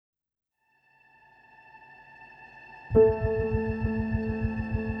Welcome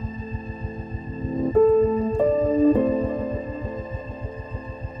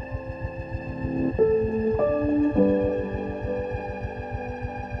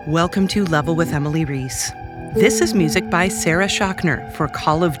to Level with Emily Reese. This is music by Sarah Schachner for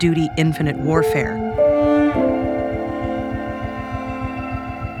Call of Duty Infinite Warfare.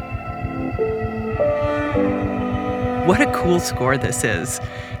 What a cool score this is.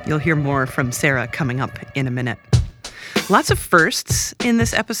 You'll hear more from Sarah coming up in a minute. Lots of firsts in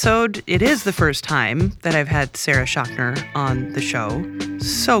this episode. It is the first time that I've had Sarah Schachner on the show.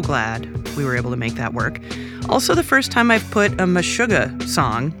 So glad we were able to make that work. Also the first time I've put a Meshuggah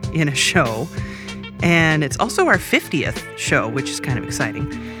song in a show. And it's also our 50th show, which is kind of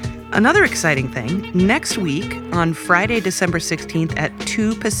exciting. Another exciting thing, next week on Friday, December 16th at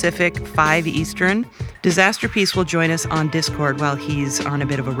 2 Pacific, 5 Eastern, Disasterpeace will join us on Discord while he's on a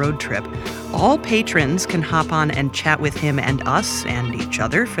bit of a road trip. All patrons can hop on and chat with him and us, and each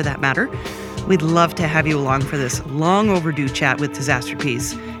other for that matter. We'd love to have you along for this long overdue chat with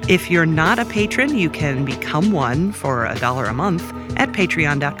Disasterpeace. If you're not a patron, you can become one for $1 a month at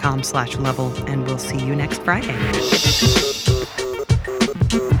patreon.com/level, and we'll see you next Friday.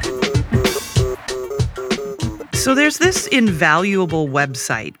 So there's this invaluable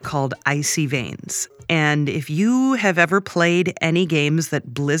website called Icy Veins. And if you have ever played any games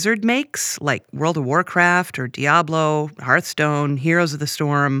that Blizzard makes, like World of Warcraft or Diablo, Hearthstone, Heroes of the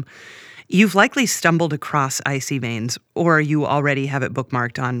Storm, you've likely stumbled across Icy Veins, or you already have it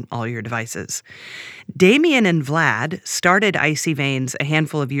bookmarked on all your devices. Damien and Vlad started Icy Veins a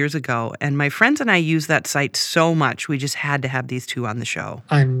handful of years ago, and my friends and I use that site so much, we just had to have these two on the show.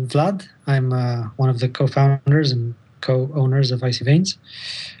 I'm Vlad. I'm one of the co-founders and co-owners of Icy Veins.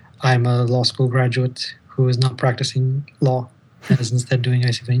 I'm a law school graduate who is not practicing law and is instead doing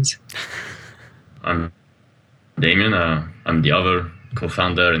Icy Veins. I'm Damien. I'm the other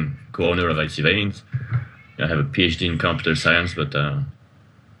co-founder and co-owner of Icy Veins. I have a PhD in computer science, but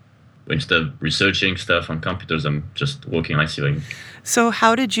instead of researching stuff on computers, I'm just working on Icy Veins. So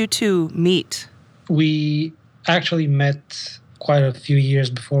how did you two meet? We actually met quite a few years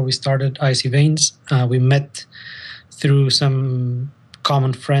before we started Icy Veins. We met through some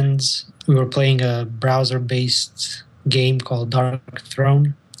common friends. We were playing a browser-based game called Dark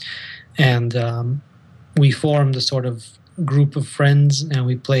Throne, and we formed a sort of group of friends, and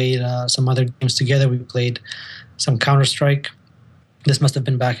we played some other games together. We played some Counter-Strike. This must have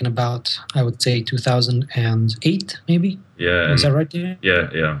been back in about, I would say, 2008, maybe? Yeah. Is that right, Damien?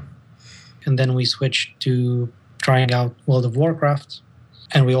 Yeah. And then we switched to trying out World of Warcraft,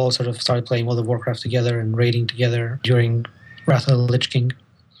 and we all sort of started playing World of Warcraft together and raiding together during Wrath of the Lich King.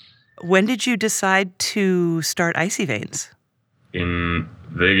 When did you decide to start Icy Veins? In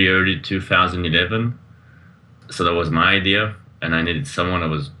very early 2011. So that was my idea, and I needed someone that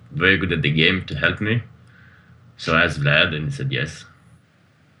was very good at the game to help me. So I asked Vlad, and he said yes.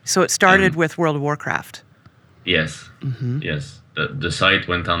 So it started with World of Warcraft? Yes. Mm-hmm. Yes. The site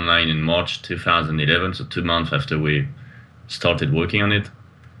went online in March 2011, so 2 months after we started working on it.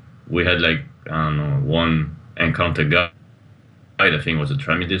 We had one encounter guide, I think it was a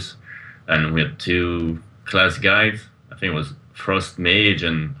Tramidis, and we had 2 class guides. I think it was Frost Mage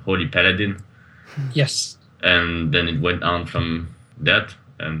and Holy Paladin. Yes. And then it went on from that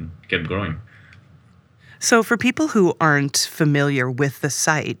and kept growing. So for people who aren't familiar with the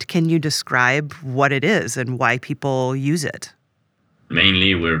site, can you describe what it is and why people use it?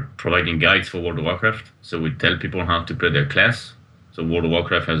 Mainly, we're providing guides for World of Warcraft. So we tell people how to play their class. So World of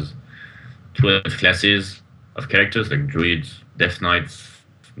Warcraft has 12 classes of characters, like druids, death knights,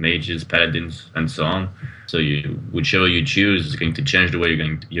 mages, paladins, and so on. So whichever you choose is going to change the way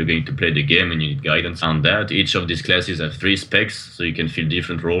you're going to play the game, and you need guidance on that. Each of these classes have 3 specs, so you can fill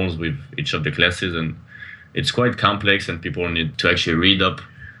different roles with each of the classes, and it's quite complex, and people need to actually read up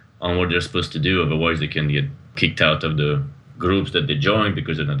on what they're supposed to do. Otherwise, they can get kicked out of the groups that they join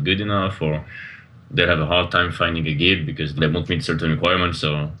because they're not good enough, or they have a hard time finding a guild because they won't meet certain requirements.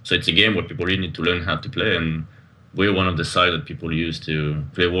 So it's a game where people really need to learn how to play, and we're one of the sites that people use to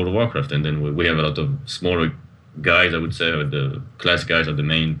play World of Warcraft. And then we have a lot of smaller guys, I would say, the class guys are the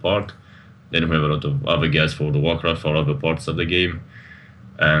main part. Then we have a lot of other guys for World of Warcraft for other parts of the game.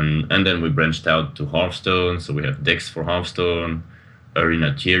 And then we branched out to Hearthstone. So we have decks for Hearthstone,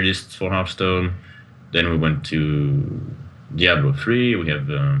 arena tier lists for Hearthstone. Then we went to Diablo 3. We have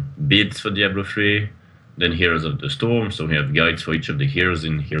bids for Diablo 3. Then Heroes of the Storm. So we have guides for each of the heroes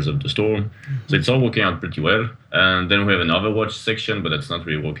in Heroes of the Storm. Mm-hmm. So it's all working out pretty well. And then we have an Overwatch section, but that's not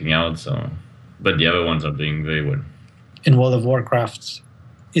really working out. But the other ones are doing very well. In World of Warcraft,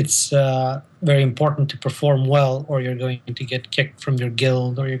 it's very important to perform well, or you're going to get kicked from your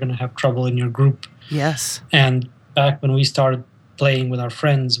guild, or you're going to have trouble in your group. Yes. And back when we started playing with our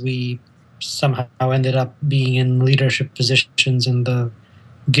friends, we somehow ended up being in leadership positions in the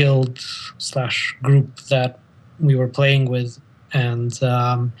guild/group that we were playing with. And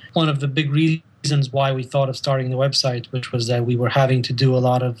one of the big reasons why we thought of starting the website, which was that we were having to do a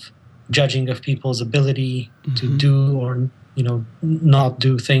lot of judging of people's ability to do or not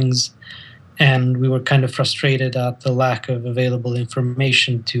do things, and we were kind of frustrated at the lack of available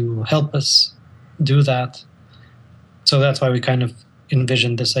information to help us do that. So that's why we kind of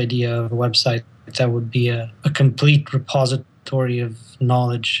envisioned this idea of a website that would be a complete repository of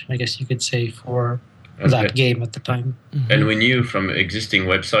knowledge, I guess you could say, for that game at the time. And we knew from existing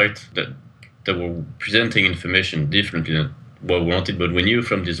websites that were presenting information differently than what we wanted, but we knew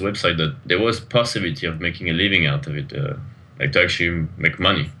from this website that there was possibility of making a living out of it, like to actually make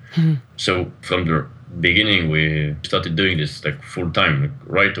money. So from the beginning, we started doing this like full time, like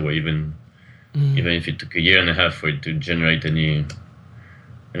right away, even if it took a year and a half for it to generate any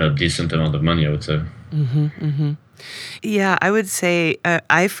decent amount of money, I would say. Yeah, I would say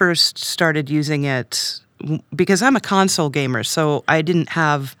I first started using it because I'm a console gamer, so I didn't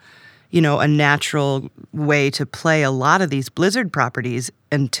have, a natural way to play a lot of these Blizzard properties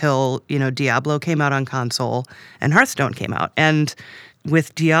until, Diablo came out on console and Hearthstone came out. And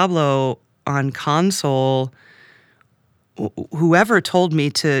with Diablo on console, whoever told me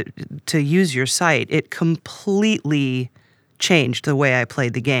to use your site, it completely changed the way I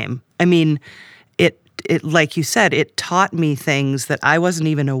played the game. I mean, it like you said, it taught me things that I wasn't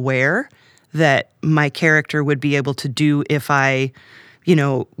even aware that my character would be able to do if I,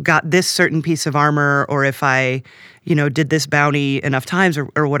 got this certain piece of armor, or if I, did this bounty enough times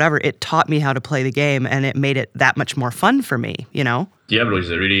or whatever. It taught me how to play the game, and it made it that much more fun for me, Diablo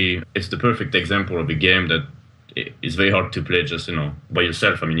is it's the perfect example of a game that is very hard to play just, by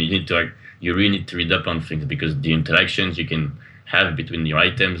yourself. I mean, you really need to read up on things, because the interactions you can have between your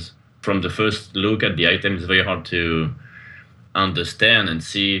items, from the first look at the item, is very hard to understand and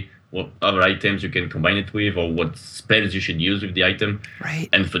see what other items you can combine it with, or what spells you should use with the item. Right.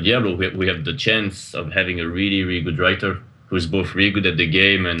 And for Diablo, we have the chance of having a really, really good writer who's both really good at the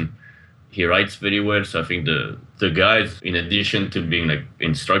game and he writes very well. So I think the guides, in addition to being like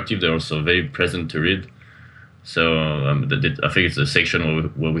instructive, they're also very pleasant to read. So I think it's a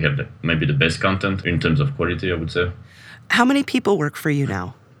section where we have maybe the best content in terms of quality, I would say. How many people work for you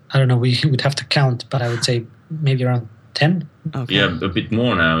now? I don't know, we would have to count, but I would say maybe around 10. Okay. Yeah, a bit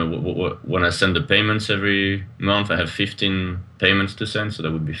more now. When I send the payments every month, I have 15 payments to send, so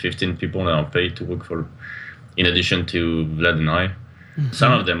that would be 15 people that are paid to work for, in addition to Vlad and I.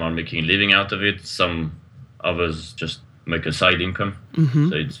 Some of them are making a living out of it, some others just make a side income.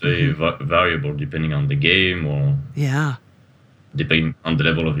 So it's very variable depending on the game, or depending on the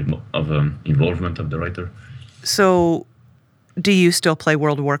level of involvement of the writer. So do you still play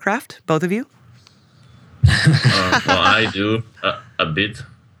World of Warcraft, both of you? Well, I do a bit.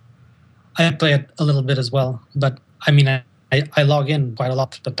 I play it a little bit as well, but I mean, I log in quite a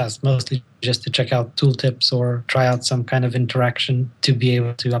lot, but that's mostly just to check out tooltips or try out some kind of interaction to be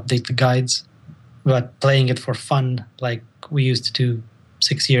able to update the guides. But playing it for fun, like we used to do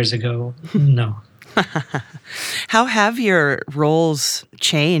 6 years ago, no. How have your roles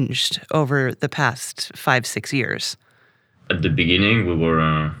changed over the past 5-6 years? At the beginning, we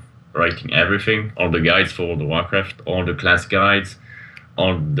were writing everything, all the guides for World of Warcraft, all the class guides,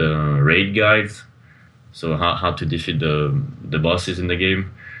 all the raid guides, so how to defeat the bosses in the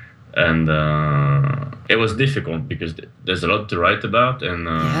game. And it was difficult because there's a lot to write about, and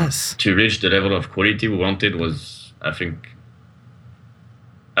to reach the level of quality we wanted was, I think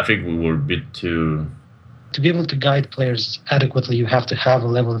we were a bit too... To be able to guide players adequately, you have to have a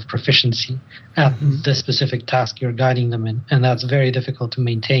level of proficiency at the specific task you're guiding them in, and that's very difficult to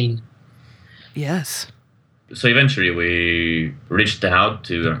maintain. Yes. So eventually we reached out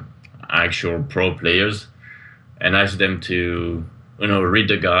to actual pro players and asked them to, read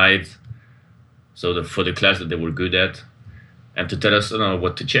the guides, so for the class that they were good at, and to tell us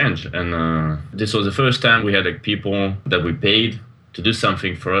what to change. And this was the first time we had people that we paid to do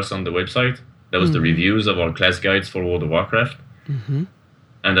something for us on the website. That was the reviews of our class guides for World of Warcraft. And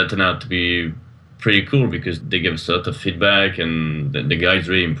that turned out to be pretty cool because they gave us a lot of feedback, and the guides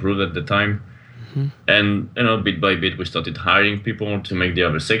really improved at the time. And bit by bit we started hiring people to make the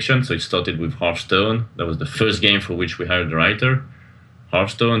other section. So it started with Hearthstone. That was the first game for which we hired a writer,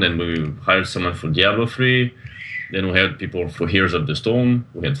 Hearthstone. Then we hired someone for Diablo 3. Then we had people for Heroes of the Storm.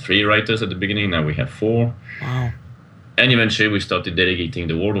 We had 3 writers at the beginning. Now we have 4. Wow. And eventually we started delegating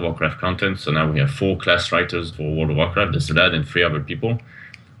the World of Warcraft content. So now we have 4 class writers for World of Warcraft, there's Vlad and 3 other people.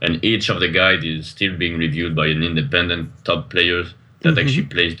 And each of the guide is still being reviewed by an independent top player that actually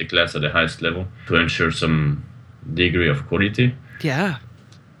plays the class at the highest level to ensure some degree of quality. Yeah.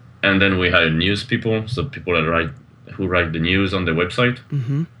 And then we hire news people, so people that who write the news on the website.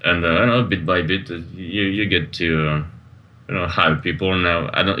 And I don't know, bit by bit, you get to hire people now.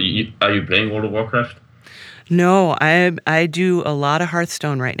 Are you playing World of Warcraft? No, I do a lot of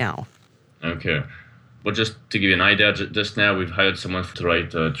Hearthstone right now. Okay. But just to give you an idea, just now we've hired someone to write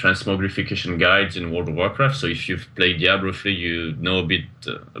transmogrification guides in World of Warcraft. So if you've played Diablo 3, you know a bit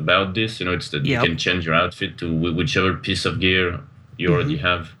about this. It's that you can change your outfit to whichever piece of gear you already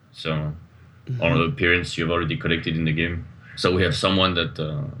have. So, or appearance you've already collected in the game. So we have someone that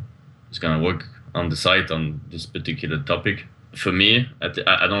is going to work on the site on this particular topic. For me,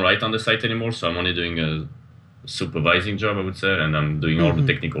 I don't write on the site anymore, so I'm only doing a supervising job, I would say, and I'm doing all the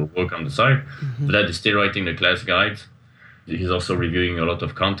technical work on the site. Vlad is still writing the class guides. He's also reviewing a lot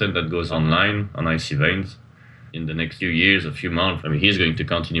of content that goes online on Icy Veins. In the next few years, a few months, he's going to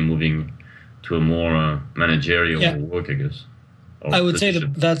continue moving to a more managerial work, I guess. I would say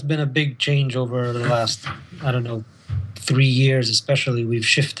that's been a big change over the last, 3 years especially. We've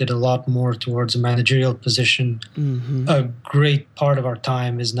shifted a lot more towards a managerial position. A great part of our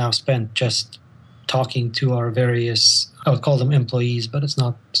time is now spent just talking to our various, I would call them employees, but it's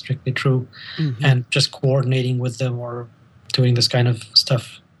not strictly true, and just coordinating with them or doing this kind of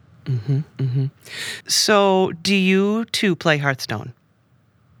stuff. So do you too play Hearthstone?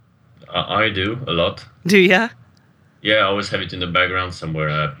 I do, a lot. Do ya? Yeah, I always have it in the background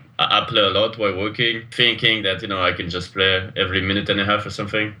somewhere. I play a lot while working, thinking that, I can just play every minute and a half or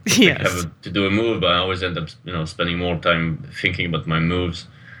something. Yes. I have to do a move, but I always end up, spending more time thinking about my moves.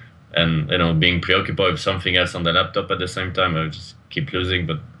 And, being preoccupied with something else on the laptop at the same time. I just keep losing,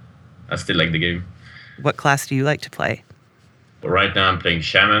 but I still like the game. What class do you like to play? Right now I'm playing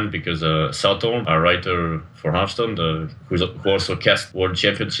Shaman because Sautor, our writer for Hearthstone, who also cast World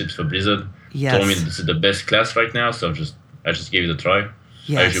Championships for Blizzard, told me this is the best class right now, so I just gave it a try.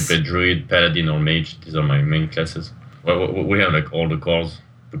 Yes. I usually play Druid, Paladin, or Mage. These are my main classes. Well, we have all the calls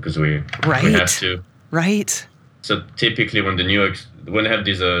because we have to. Right. So typically when when they have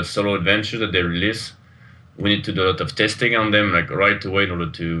these solo adventures that they release, we need to do a lot of testing on them, right away, in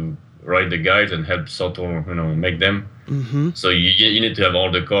order to write the guides and help Sautor, make them. So you need to have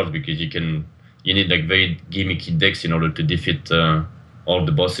all the cards because you need very gimmicky decks in order to defeat all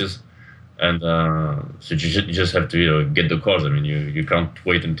the bosses. And so you just have to get the cards. You can't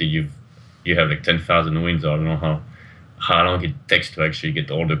wait until you have 10,000 wins. Or I don't know how long it takes to actually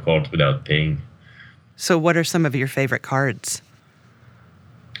get all the cards without paying. So what are some of your favorite cards?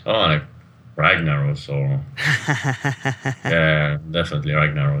 Oh, Ragnaros or yeah, definitely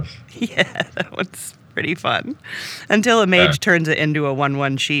Ragnaros. Yeah, that one's pretty fun. Until a mage turns it into a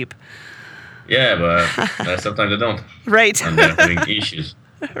 1/1 sheep. Yeah, but sometimes they don't. Right. And they're having issues.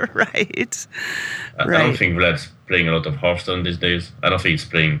 Right. I don't think Vlad's playing a lot of Hearthstone these days. I don't think he's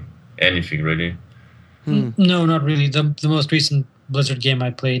playing anything really. No, not really. The most recent Blizzard game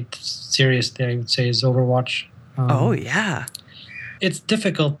I played seriously, I would say, is Overwatch. Oh, yeah. It's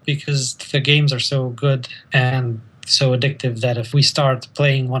difficult because the games are so good and so addictive that if we start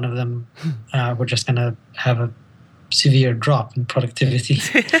playing one of them, we're just going to have a severe drop in productivity.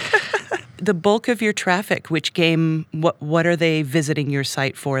 The bulk of your traffic, which game, what are they visiting your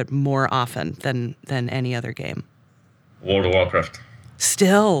site for more often than any other game? World of Warcraft.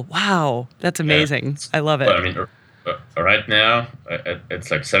 Still, wow, that's amazing. Yeah. I love it. Well, right now, it's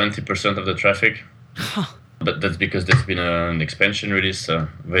 70% of the traffic. But that's because there's been an expansion release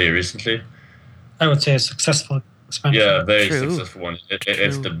very recently. I would say a successful expansion. Yeah, very successful one.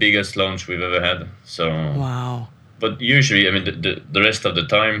 It's the biggest launch we've ever had. So wow. But usually, the rest of the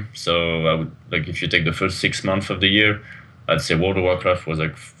time, so I would, if you take the first 6 months of the year, I'd say World of Warcraft was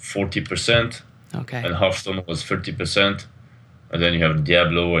 40%. Okay. And Hearthstone was 30%. And then you have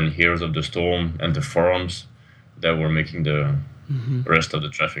Diablo and Heroes of the Storm and the forums that were making the rest of the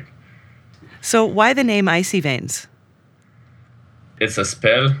traffic. So why the name Icy Veins? It's a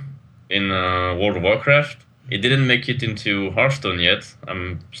spell in World of Warcraft. It didn't make it into Hearthstone yet.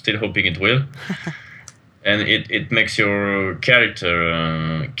 I'm still hoping it will. And it makes your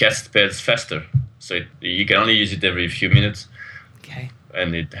character cast spells faster. So you can only use it every few minutes. Okay.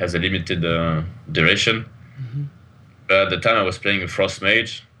 And it has a limited duration. At the time I was playing a Frost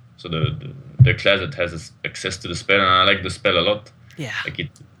Mage, so the class that has access to the spell, and I like the spell a lot. Yeah.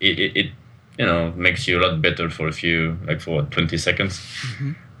 It makes you a lot better for a few, for 20 seconds.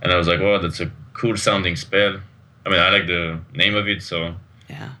 And I was like, wow, that's a cool sounding spell. I mean, I like the name of it, so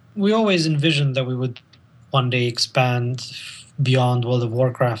Yeah. We always envisioned that we would one day expand beyond World of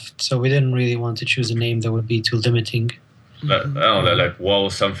Warcraft, so we didn't really want to choose a name that would be too limiting. I don't know, like WoW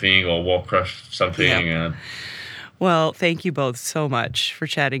something or Warcraft something. Yeah. Well, thank you both so much for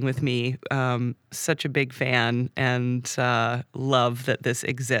chatting with me. Such a big fan and love that this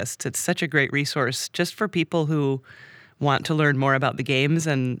exists. It's such a great resource just for people who want to learn more about the games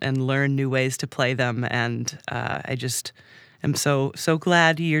and learn new ways to play them. And I just am so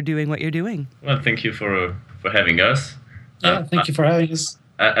glad you're doing what you're doing. Well, thank you for having us. Yeah, thank you for having us.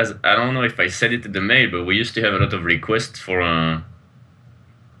 As I don't know if I said it in the mail, but we used to have a lot of requests for I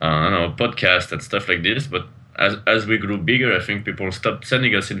don't know, podcast and stuff like this. But as we grew bigger, I think people stopped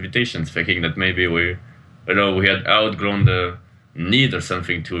sending us invitations, thinking that maybe we had outgrown the need or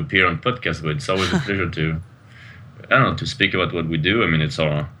something to appear on podcasts. But it's always a pleasure to speak about what we do. I mean, it's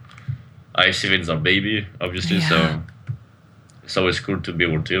our Ice Events, our baby, obviously. Yeah. So it's always cool to be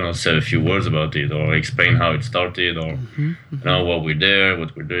able to say a few words about it or explain how it started or what we're there,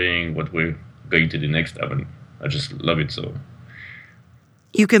 what we're doing, what we're going to do next. I just love it so.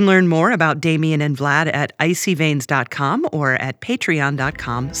 You can learn more about Damien and Vlad at icyveins.com or at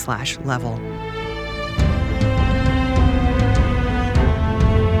patreon.com/level.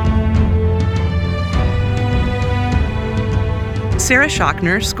 Sarah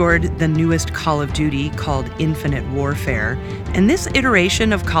Schachner scored the newest Call of Duty called Infinite Warfare, and this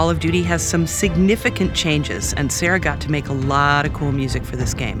iteration of Call of Duty has some significant changes, and Sarah got to make a lot of cool music for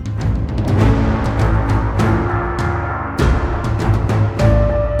this game.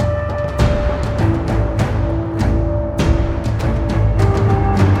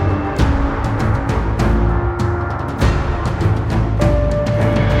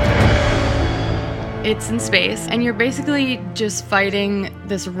 It's in space, and you're basically just fighting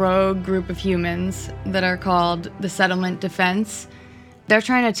this rogue group of humans that are called the Settlement Defense. They're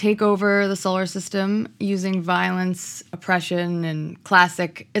trying to take over the solar system using violence, oppression, and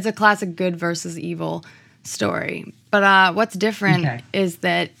it's a classic good versus evil story. But what's different is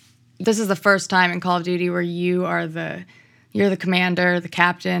that this is the first time in Call of Duty where you're the commander, the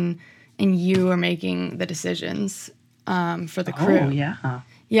captain, and you are making the decisions for the crew. Oh, yeah.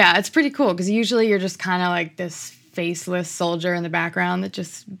 Yeah, it's pretty cool because usually you're just kind of like this faceless soldier in the background that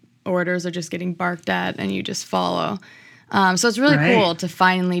just orders are just getting barked at and you just follow. So it's really cool to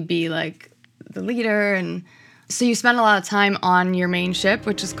finally be like the leader. And so you spend a lot of time on your main ship,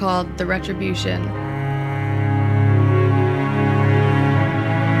 which is called the Retribution.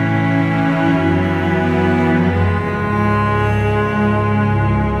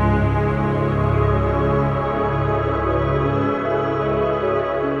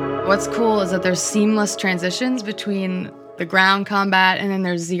 What's cool is that there's seamless transitions between the ground combat and then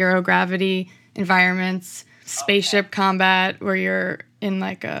there's zero gravity environments, spaceship combat where you're in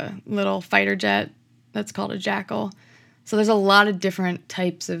like a little fighter jet that's called a Jackal. So there's a lot of different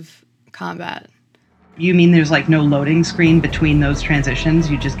types of combat. You mean there's like no loading screen between those transitions?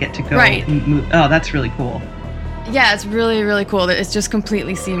 You just get to go and move. Oh, that's really cool. Yeah, it's really, really cool. It's just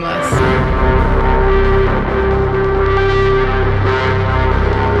completely seamless.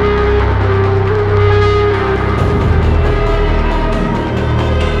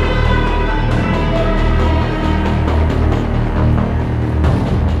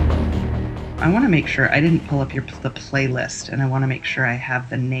 I want to make sure I didn't pull up the playlist, and I want to make sure I have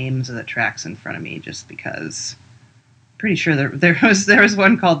the names of the tracks in front of me, just because. Pretty sure there was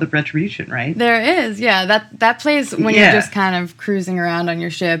one called The Retribution, right? There is, yeah. That plays when you're just kind of cruising around on your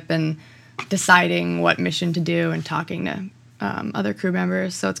ship and deciding what mission to do and talking to other crew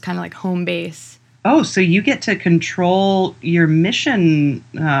members. So it's kind of like home base. Oh, so you get to control your mission.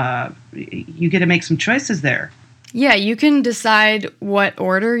 You get to make some choices there. Yeah, you can decide what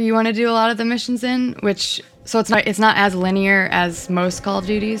order you want to do a lot of the missions in, so it's not as linear as most Call of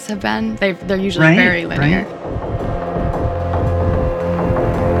Duties have been. They're usually very linear. Right.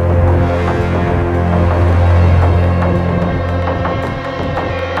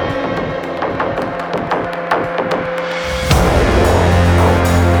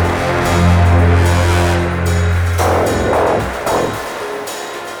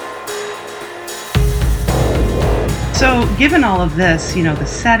 So given all of this, the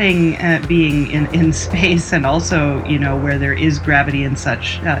setting being in space and also, where there is gravity and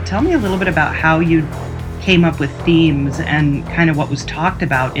such, tell me a little bit about how you came up with themes and kind of what was talked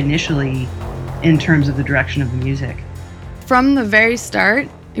about initially in terms of the direction of the music. From the very start,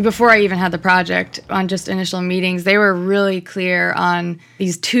 before I even had the project, on just initial meetings, they were really clear on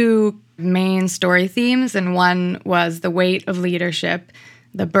these two main story themes, and one was the weight of leadership,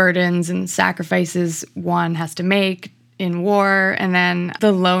 the burdens and sacrifices one has to make in war, and then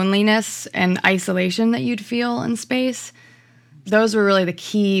the loneliness and isolation that you'd feel in space. Those were really the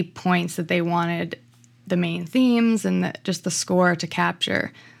key points that they wanted the main themes and just the score to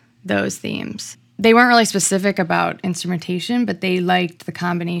capture those themes. They weren't really specific about instrumentation, but they liked the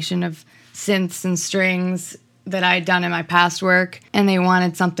combination of synths and strings that I had done in my past work, and they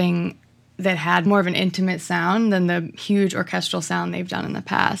wanted something that had more of an intimate sound than the huge orchestral sound they've done in the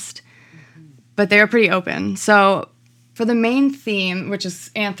past. But they were pretty open. So for the main theme, which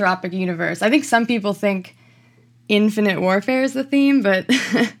is Anthropic Universe, I think some people think Infinite Warfare is the theme, but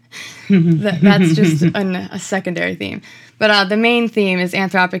that's just a secondary theme. But the main theme is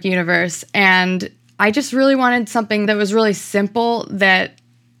Anthropic Universe, and I just really wanted something that was really simple that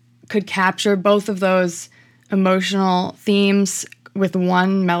could capture both of those emotional themes with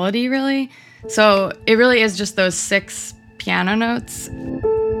one melody, really. So it really is just those 6 piano notes.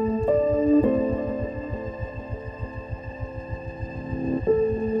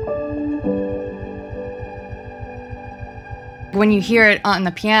 When you hear it on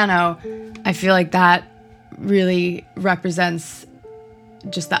the piano, I feel like that really represents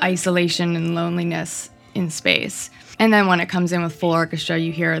just the isolation and loneliness in space. And then when it comes in with full orchestra,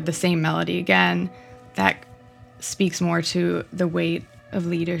 you hear the same melody again. That speaks more to the weight of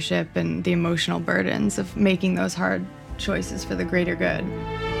leadership and the emotional burdens of making those hard choices for the greater good.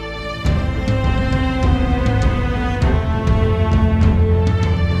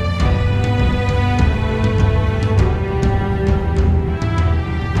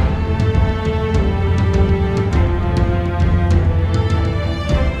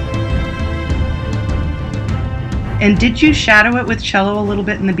 And did you shadow it with cello a little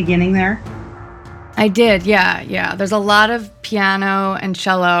bit in the beginning there? I did, yeah. There's a lot of piano and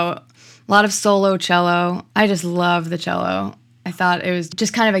cello, a lot of solo cello. I just love the cello. I thought it was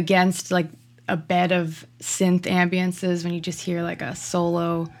just kind of against like a bed of synth ambiances when you just hear like a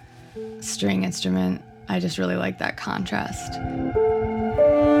solo string instrument. I just really like that contrast.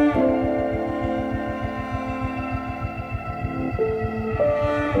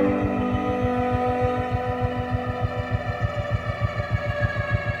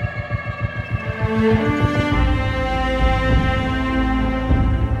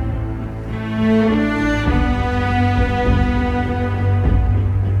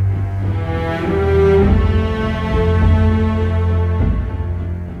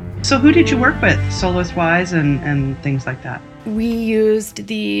 So who did you work with, soloist-wise and things like that? We used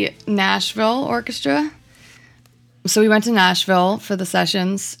the Nashville Orchestra. So we went to Nashville for the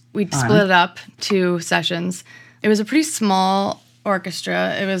sessions. We split it up 2 sessions. It was a pretty small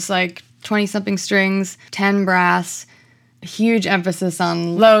orchestra. It was like 20-something strings, 10 brass, a huge emphasis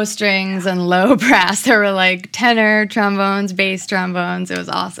on low strings and low brass. There were like tenor trombones, bass trombones. It was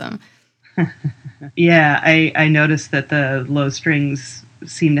awesome. Yeah, I noticed that the low strings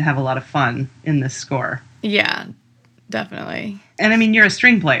seem to have a lot of fun in this score. Yeah, definitely. And I mean, you're a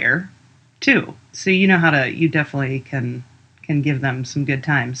string player too, so you definitely can give them some good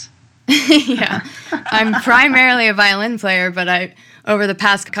times. Yeah, I'm primarily a violin player, but over the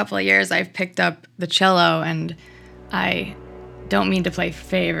past couple of years, I've picked up the cello, and I don't mean to play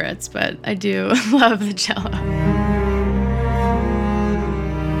favorites, but I do love the cello.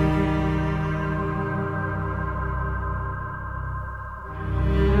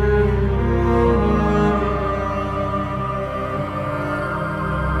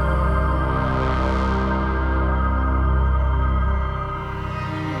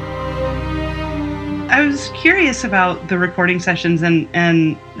 I was curious about the recording sessions,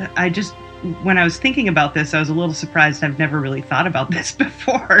 and I just, when I was thinking about this, I was a little surprised. I've never really thought about this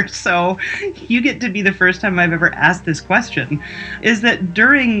before. So you get to be the first time I've ever asked this question, is that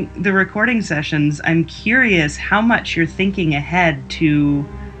during the recording sessions, I'm curious how much you're thinking ahead to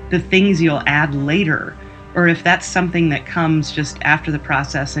the things you'll add later, or if that's something that comes just after the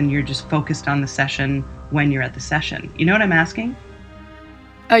process and you're just focused on the session when you're at the session. You know what I'm asking?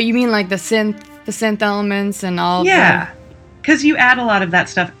 Oh, you mean like the synth elements and all? Yeah, because you add a lot of that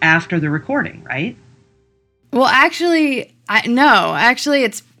stuff after the recording, right? Well, actually,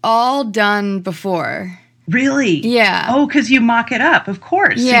 it's all done before. Really? Yeah. Oh, because you mock it up, of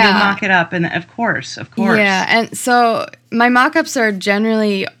course. Yeah. So you mock it up, and of course. Yeah, and so my mock-ups are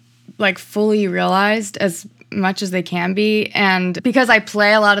generally like fully realized as much as they can be, and because I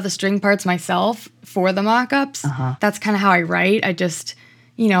play a lot of the string parts myself for the mock-ups, that's kind of how I write. I just,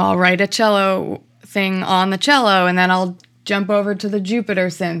 I'll write a cello thing on the cello, and then I'll jump over to the Jupiter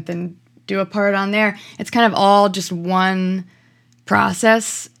synth and do a part on there. It's kind of all just one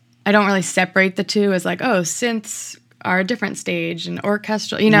process. I don't really separate the two as like, oh, synths are a different stage and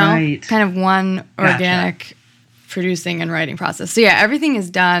orchestral, kind of one organic producing and writing process. So yeah, everything is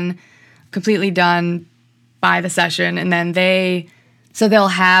done, completely done by the session. And then they'll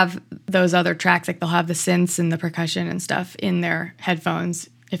have those other tracks, like they'll have the synths and the percussion and stuff in their headphones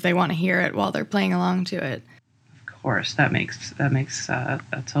if they want to hear it while they're playing along to it. Of course, that makes a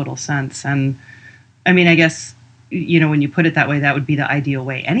total sense. And I mean, I guess, when you put it that way, that would be the ideal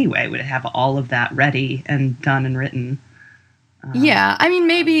way anyway, would have all of that ready and done and written. Yeah, I mean,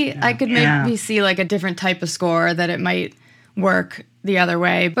 maybe I could maybe see like a different type of score that it might work the other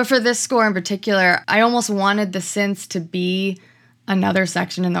way. But for this score in particular, I almost wanted the synths to be another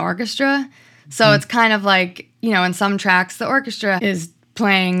section in the orchestra. So it's kind of like, in some tracks, the orchestra is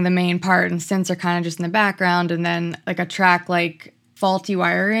playing the main part and synths are kind of just in the background. And then like a track like Faulty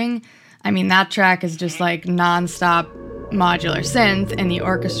Wiring, I mean, that track is just like nonstop modular synth, and the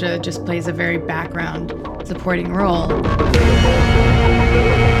orchestra just plays a very background supporting role.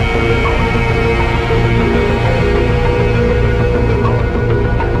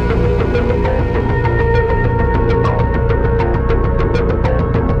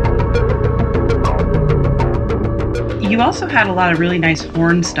 You also had a lot of really nice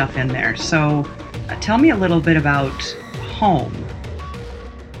horn stuff in there. So tell me a little bit about Home.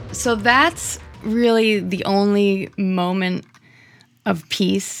 So that's really the only moment of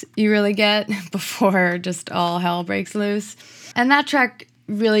peace you really get before just all hell breaks loose. And that track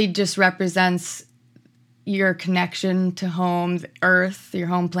really just represents your connection to home, the Earth, your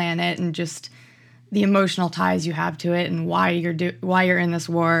home planet, and just the emotional ties you have to it, and why you're in this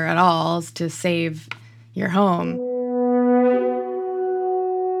war at all is to save your home.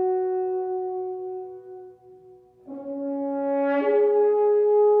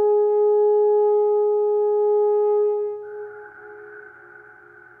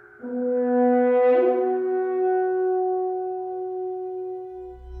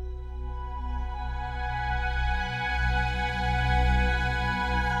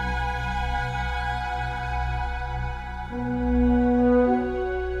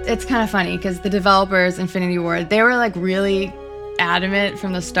 It's kind of funny because the developers, Infinity Ward, they were like really adamant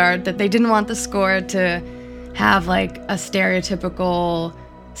from the start that they didn't want the score to have like a stereotypical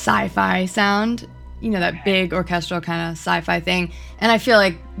sci-fi sound, that big orchestral kind of sci-fi thing. And I feel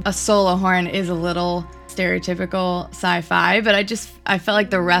like a solo horn is a little stereotypical sci-fi, but I felt like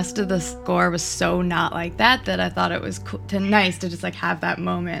the rest of the score was so not like that I thought it was nice to just like have that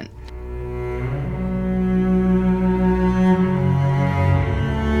moment.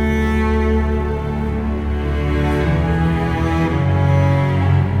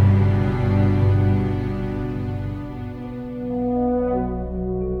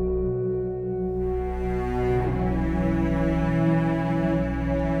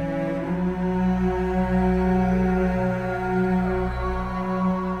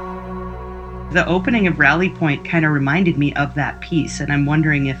 The opening of Rally Point kind of reminded me of that piece, and I'm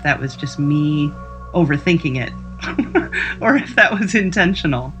wondering if that was just me overthinking it or if that was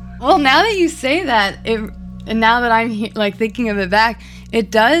intentional. Well, now that you say that, and now that I'm like thinking of it back,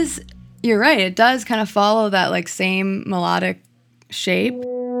 it does, you're right, it does kind of follow that like same melodic shape.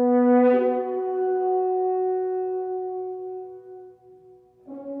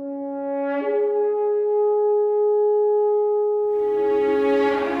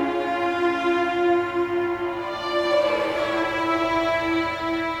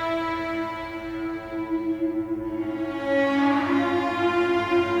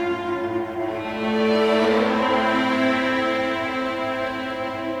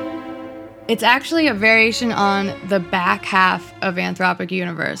 It's actually a variation on the back half of Anthropic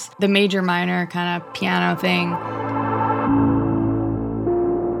Universe, the major-minor kind of piano thing.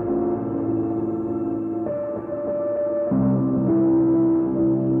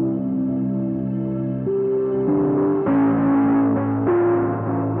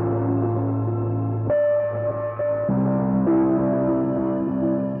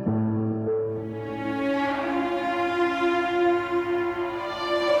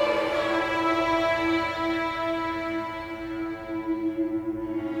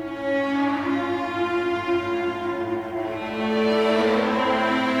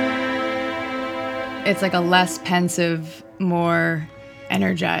 It's like a less pensive, more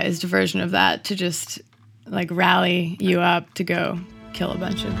energized version of that to just like rally you up to go kill a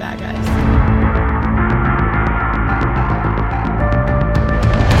bunch of bad guys.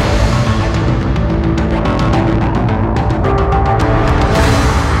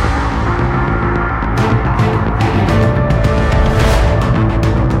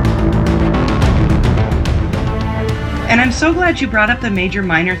 And I'm I'm so glad you brought up the major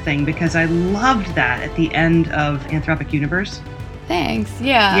minor thing because I loved that at the end of Anthropic Universe. Thanks.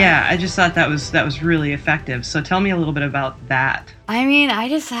 Yeah. Yeah, I just thought that was really effective. So tell me a little bit about that. I mean, I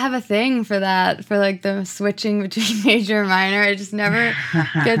just have a thing for that, for like the switching between major and minor. It just never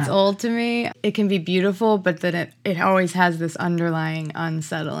gets old to me. It can be beautiful, but then it always has this underlying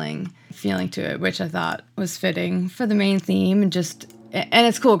unsettling feeling to it, which I thought was fitting for the main theme. And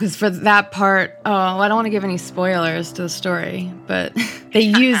it's cool because for that part, I don't want to give any spoilers to the story, but they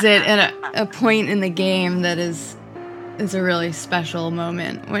use it at a point in the game that is a really special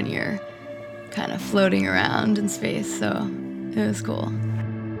moment when you're kind of floating around in space. So it was cool.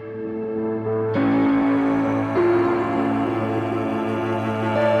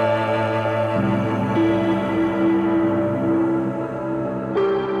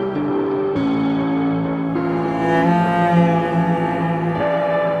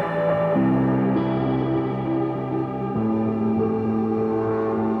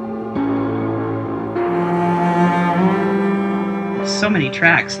 So many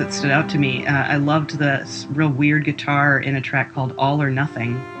tracks that stood out to me. I loved the real weird guitar in a track called All or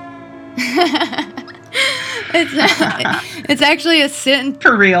Nothing. It's actually a synth.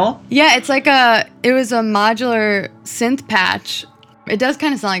 For real? Yeah, it was a modular synth patch. It does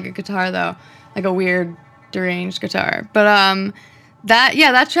kind of sound like a guitar though, like a weird deranged guitar. But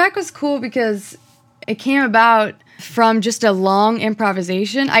that track was cool because it came about from just a long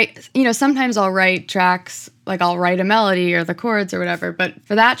improvisation. Sometimes I'll write tracks, like I'll write a melody or the chords or whatever, but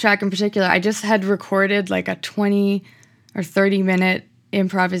for that track in particular, I just had recorded like a 20 or 30 minute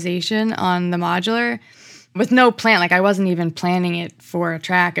improvisation on the modular with no plan. Like I wasn't even planning it for a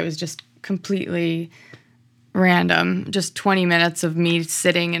track. It was just completely random, just 20 minutes of me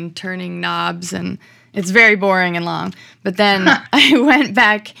sitting and turning knobs, and it's very boring and long. But then I went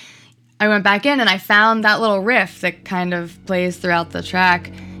back in and I found that little riff that kind of plays throughout the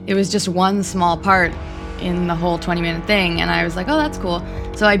track. It was just one small part in the whole 20-minute thing, and I was like, oh, that's cool.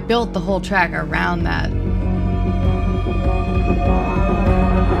 So I built the whole track around that.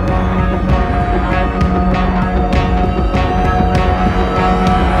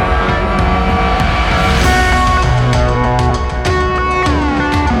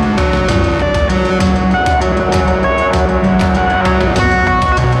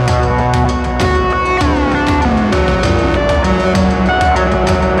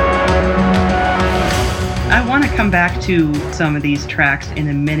 Come back to some of these tracks in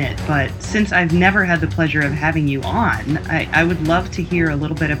a minute, but since I've never had the pleasure of having you on, I would love to hear a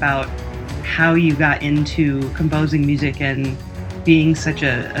little bit about how you got into composing music and being such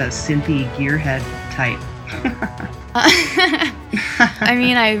a synthy gearhead type. I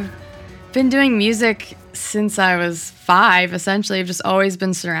mean, I've been doing music since I was 5, essentially. I've just always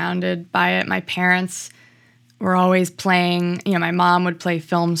been surrounded by it. My parents were always playing, my mom would play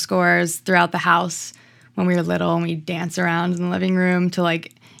film scores throughout the house when we were little, and we'd dance around in the living room to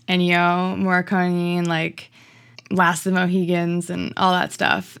like Ennio Morricone and like Last of the Mohegans and all that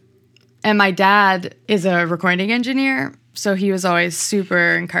stuff. And my dad is a recording engineer, so he was always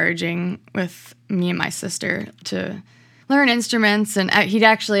super encouraging with me and my sister to learn instruments. And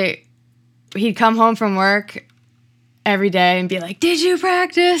he'd come home from work every day and be like, did you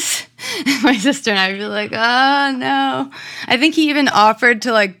practice? My sister and I would be like, oh, no. I think he even offered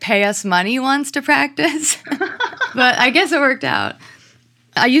to like pay us money once to practice. But I guess it worked out.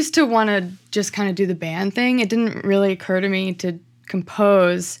 I used to want to just kind of do the band thing. It didn't really occur to me to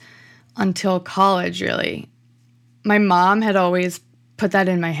compose until college, really. My mom had always put that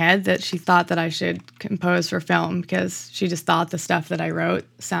in my head, that she thought that I should compose for film because she just thought the stuff that I wrote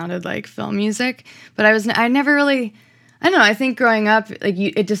sounded like film music. But I never really, I don't know, I think growing up, like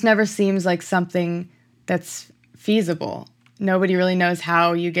it just never seems like something that's feasible. Nobody really knows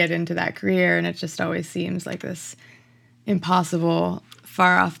how you get into that career, and it just always seems like this impossible,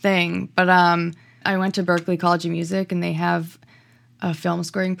 far-off thing. But I went to Berklee College of Music, and they have a film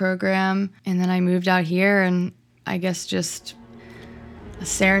scoring program. And then I moved out here, and I guess just a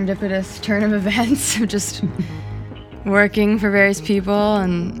serendipitous turn of events of just working for various people,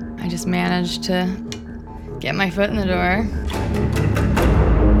 and I just managed to get my foot in the door.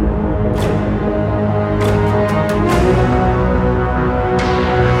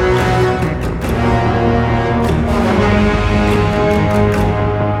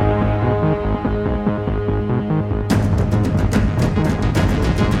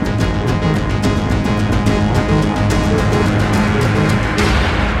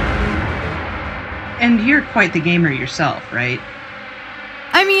 And you're quite the gamer yourself, right?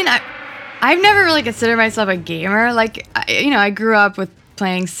 I mean, I've never really considered myself a gamer. Like, I grew up with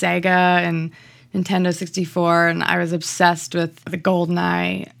playing Sega and Nintendo 64, and I was obsessed with the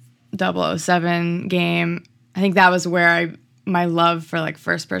GoldenEye 007 game. I think that was where my love for like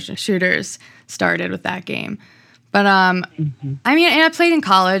first-person shooters started with that game. But I mean, and I played in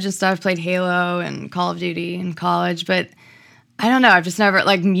college and stuff. I played Halo and Call of Duty in college, but I don't know. I've just never,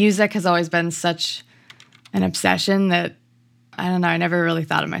 like, music has always been such an obsession that, I don't know, I never really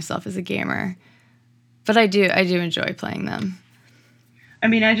thought of myself as a gamer. But I do enjoy playing them. I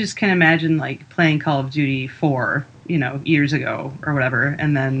mean, I just can imagine, like, playing Call of Duty 4, years ago or whatever,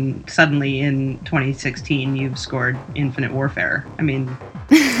 and then suddenly in 2016 you've scored Infinite Warfare. I mean...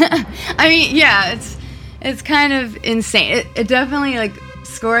 yeah, it's kind of insane. It definitely, like,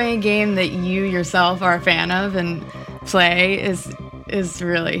 scoring a game that you yourself are a fan of and play is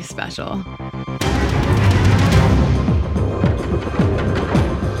really special.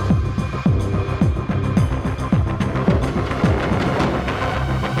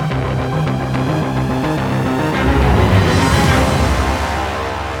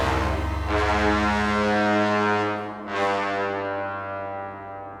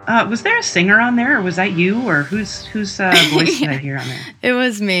 Was there a singer on there, or was that you, or whose voice did I hear on there? It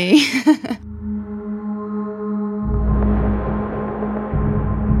was me.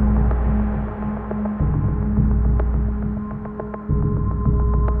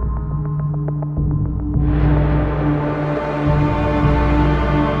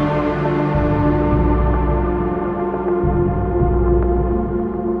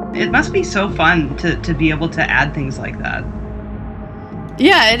 It must be so fun to be able to add things like that.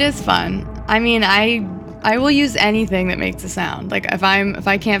 Yeah, it is fun. I mean, I will use anything that makes a sound. Like if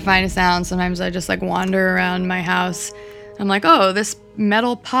I can't find a sound, sometimes I just like wander around my house. I'm like, oh, this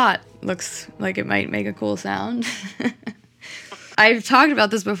metal pot looks like it might make a cool sound. I've talked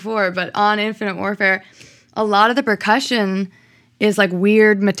about this before, but on Infinite Warfare, a lot of the percussion is like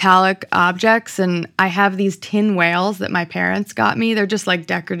weird metallic objects, and I have these tin whales that my parents got me. They're just like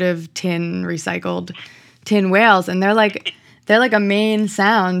decorative recycled tin whales, and they're like a main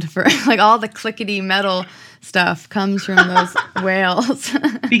sound for like all the clickety metal stuff comes from those whales.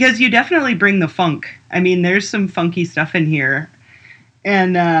 Because you definitely bring the funk. I mean, there's some funky stuff in here.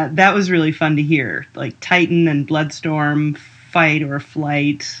 And that was really fun to hear. Like Titan and Bloodstorm, Fight or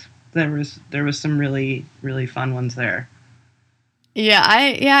Flight. There was some really, really fun ones there. Yeah,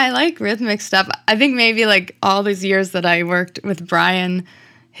 I like rhythmic stuff. I think maybe like all these years that I worked with Brian,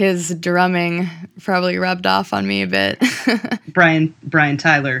 his drumming probably rubbed off on me a bit. Brian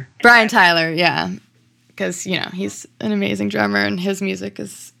Tyler. Brian Tyler, yeah. Because, he's an amazing drummer and his music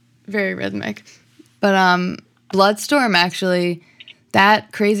is very rhythmic. But Bloodstorm, actually,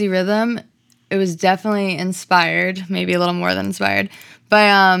 that crazy rhythm, it was definitely inspired, maybe a little more than inspired,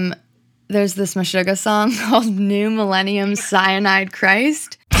 by there's this Meshuggah song called New Millennium Cyanide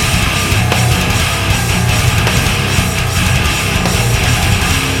Christ.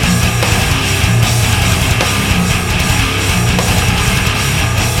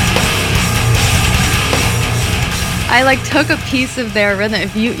 I like took a piece of their rhythm.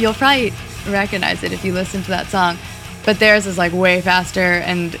 You'll probably recognize it if you listen to that song, but theirs is like way faster,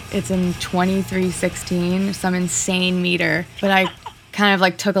 and it's in 23/16, some insane meter. But I kind of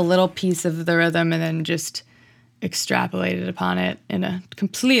like took a little piece of the rhythm and then just extrapolated upon it in a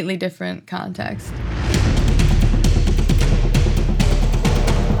completely different context.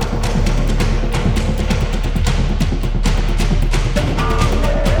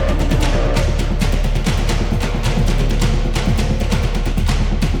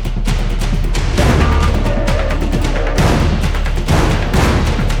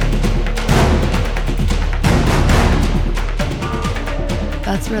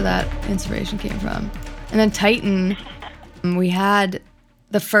 That's where that inspiration came from. And then Titan, we had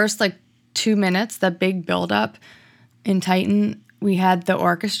the first 2 minutes, that big build-up in Titan. We had the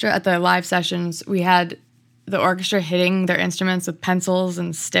orchestra at the live sessions. We had the orchestra hitting their instruments with pencils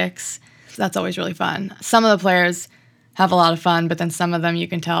and sticks. That's always really fun. Some of the players have a lot of fun, but then some of them you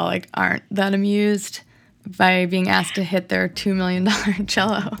can tell aren't that amused by being asked to hit their $2 million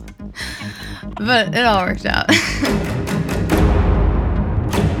cello. But it all worked out.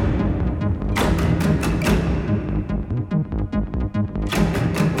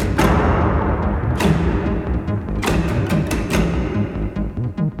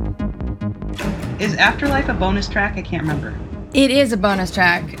 Is Afterlife a bonus track? I can't remember. It is a bonus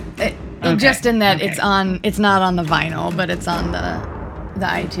track. Just in that it's not on the vinyl, but it's on the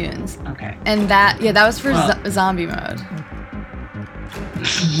iTunes. Okay. And that was for zombie mode.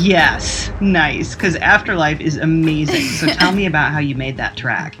 Yes, nice. Because Afterlife is amazing. So tell me about how you made that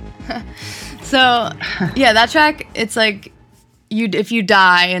track. So, yeah, that track, it's if you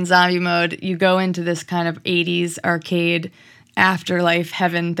die in zombie mode, you go into this kind of 80s arcade afterlife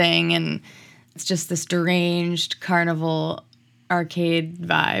heaven thing, and it's just this deranged carnival arcade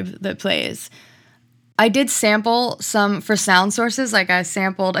vibe that plays. I did sample some for sound sources. Like I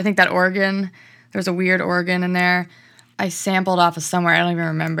sampled, I think that organ, there's a weird organ in there. I sampled off of somewhere, I don't even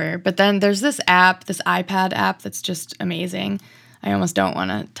remember. But then there's this app, this iPad app that's just amazing. I almost don't want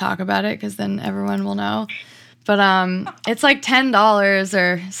to talk about it because then everyone will know. But it's like $10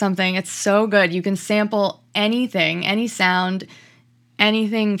 or something. It's so good. You can sample anything, any sound,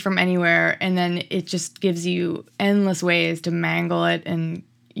 anything from anywhere, and then it just gives you endless ways to mangle it, and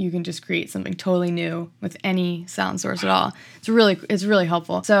you can just create something totally new with any sound source at all. It's really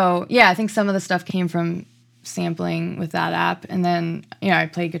helpful. So yeah, I think some of the stuff came from sampling with that app, and then I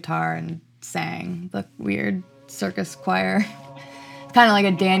played guitar and sang the weird circus choir. It's kind of like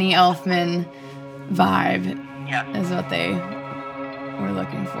a Danny Elfman vibe. Yeah, is what they were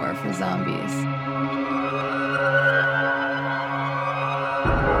looking for zombies.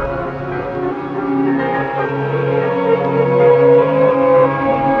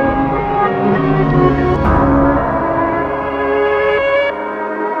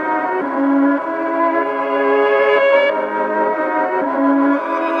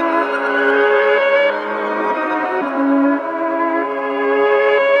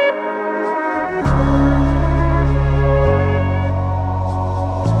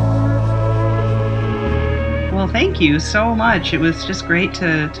 Thank you so much. It was just great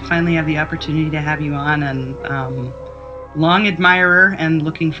to finally have the opportunity to have you on, and long admirer and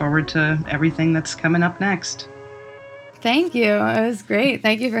looking forward to everything that's coming up next. Thank you. It was great.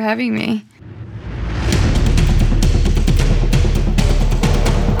 Thank you for having me.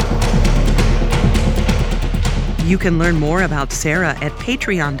 You can learn more about Sarah at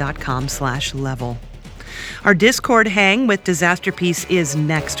patreon.com/level. Our Discord hang with Disasterpiece is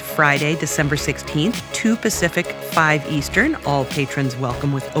next Friday, December 16th, 2 Pacific, 5 Eastern. All patrons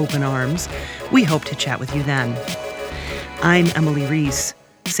welcome with open arms. We hope to chat with you then. I'm Emily Reese.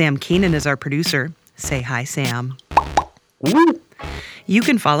 Sam Keenan is our producer. Say hi, Sam. You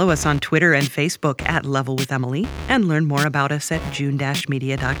can follow us on Twitter and Facebook at Level with Emily and learn more about us at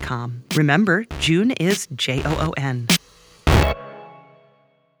june-media.com. Remember, June is Joon.